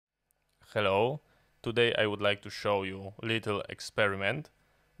Hello, today I would like to show you a little experiment.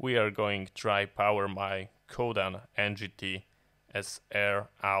 We are going to try power my Codan NGT SR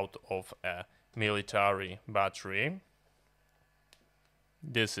out of a military battery.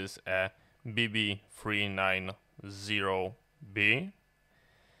 This is a BB-390B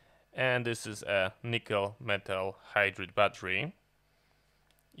and this is a nickel metal hydride battery.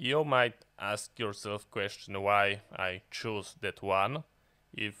 You might ask yourself question why I choose that one,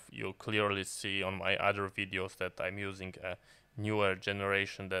 if you clearly see on my other videos that I'm using a newer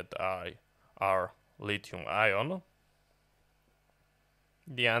generation that are lithium ion.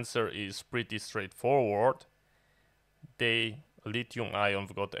 The answer is pretty straightforward. The lithium ion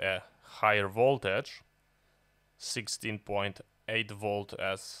got a higher voltage, 16.8 volt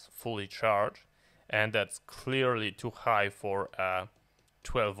as fully charged, and that's clearly too high for a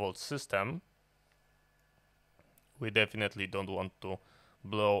 12 volt system. We definitely don't want to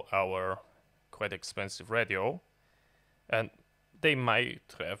blow our quite expensive radio, and they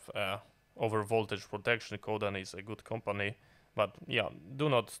might have over voltage protection. Codan is a good company, but yeah, do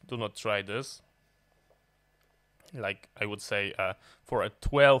not try this. Like I would say, for a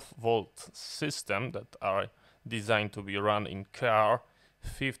 12 volt system that are designed to be run in car,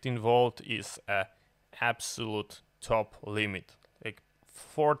 15 volt is a absolute top limit. Like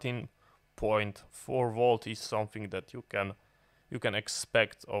 14.4 volt is something that you can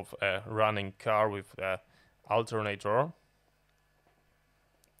expect of a running car with a alternator.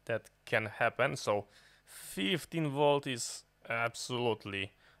 That can happen. So 15 volt is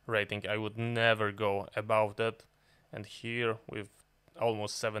absolutely rating. I would never go above that. And here with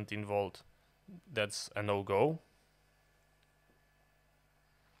almost 17 volt, that's a no-go.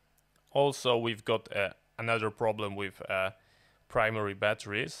 Also, we've got another problem with primary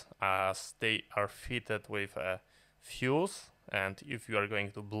batteries, as they are fitted with a fuse, and if you are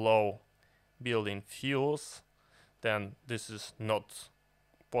going to blow built-in fuse, then this is not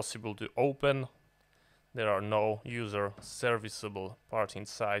possible to open. There are no user serviceable part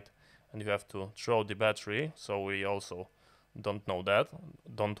inside, and you have to throw the battery. So we also don't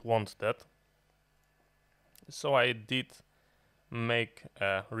want that. So I did make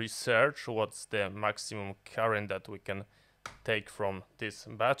a research what's the maximum current that we can take from this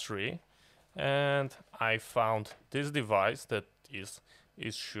battery, and I found this device that is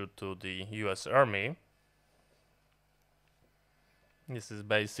issued to the US Army. This is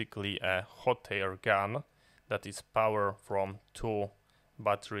basically a hot air gun that is powered from two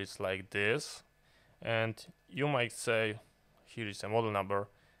batteries like this, and you might say here is a model number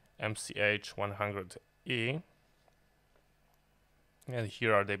MCH100E, and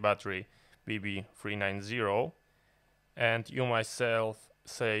here are the battery BB-390, and you might say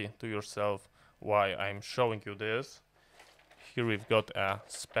to yourself why I'm showing you this. Here we've got a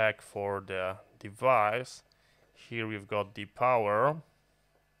spec for the device. Here we've got the power,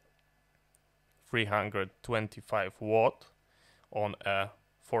 325 watt on a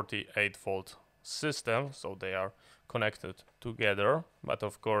 48 volt system, so they are connected together, but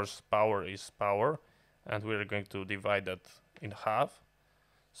of course power is power, and we're going to divide that in half.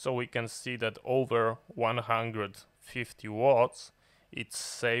 So we can see that over 150 watts it's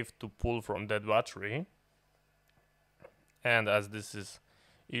safe to pull from that battery, and as this is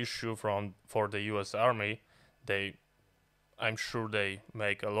issue for the US Army, I'm sure they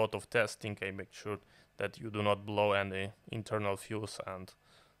make a lot of testing. They make sure that you do not blow any internal fuse and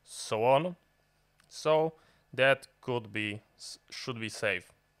so on. So that should be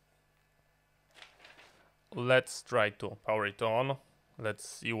safe. Let's try to power it on. Let's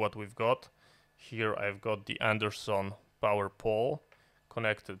see what we've got. Here I've got the Anderson power pole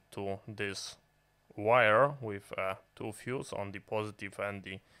connected to this wire with two fuse on the positive and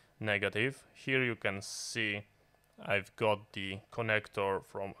the negative. Here you can see I've got the connector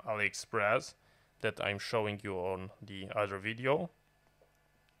from AliExpress that I'm showing you on the other video,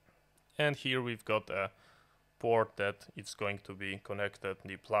 and here we've got a port that it's going to be connected,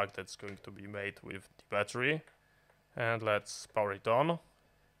 the plug that's going to be made with the battery, and let's power it on.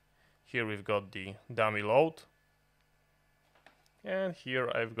 Here we've got the dummy load, and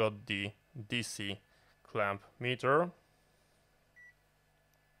here I've got the DC clamp meter.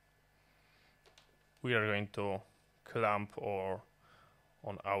 We are going to clamp on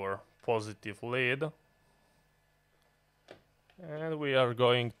our positive lead, and we are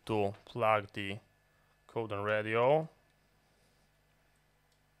going to plug the Codan radio.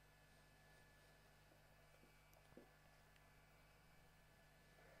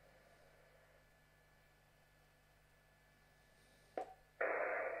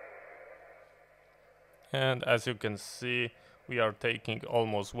 And as you can see, we are taking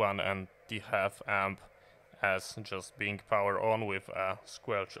almost 1.5 amp as just being power on with a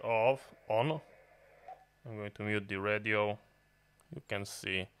squelch off on. I'm going to mute the radio. You can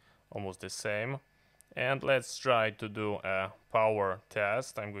see almost the same. And let's try to do a power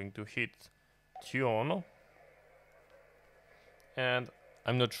test. I'm going to hit tune. And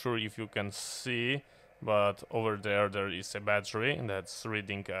I'm not sure if you can see, but over there is a battery that's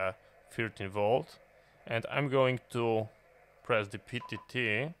reading 13 volt. And I'm going to press the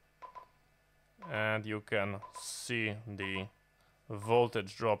PTT, and you can see the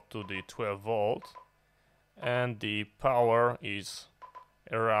voltage drop to the 12 volt, and the power is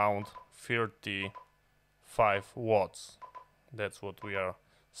around 35 watts. That's what we are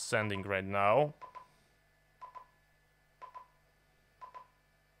sending right now.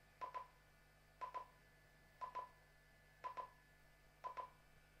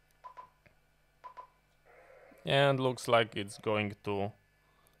 And looks like it's going to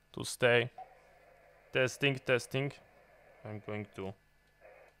stay. Testing. I'm going to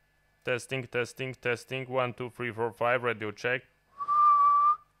testing. 1 2 3 4 5. Radio check.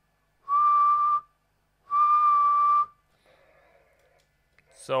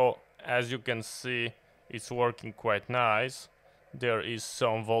 So as you can see, it's working quite nice. There is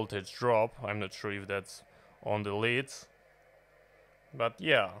some voltage drop. I'm not sure if that's on the leads, but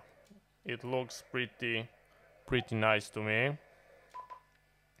yeah, it looks pretty nice to me.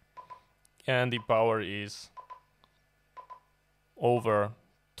 And the power is over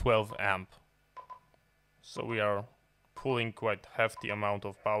 12 amp. So we are pulling quite hefty amount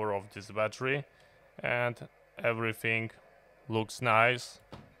of power of this battery, and everything looks nice.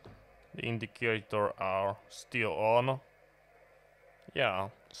 The indicator are still on. Yeah,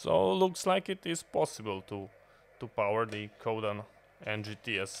 so looks like it is possible to power the Codan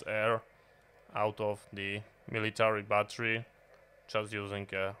NGT SR out of the military battery just using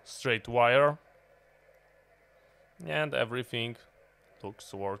a straight wire, and everything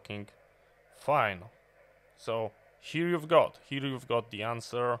looks working fine. So here you've got the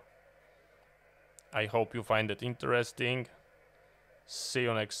answer. I hope you find it interesting. See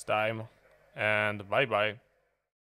you next time, and bye bye.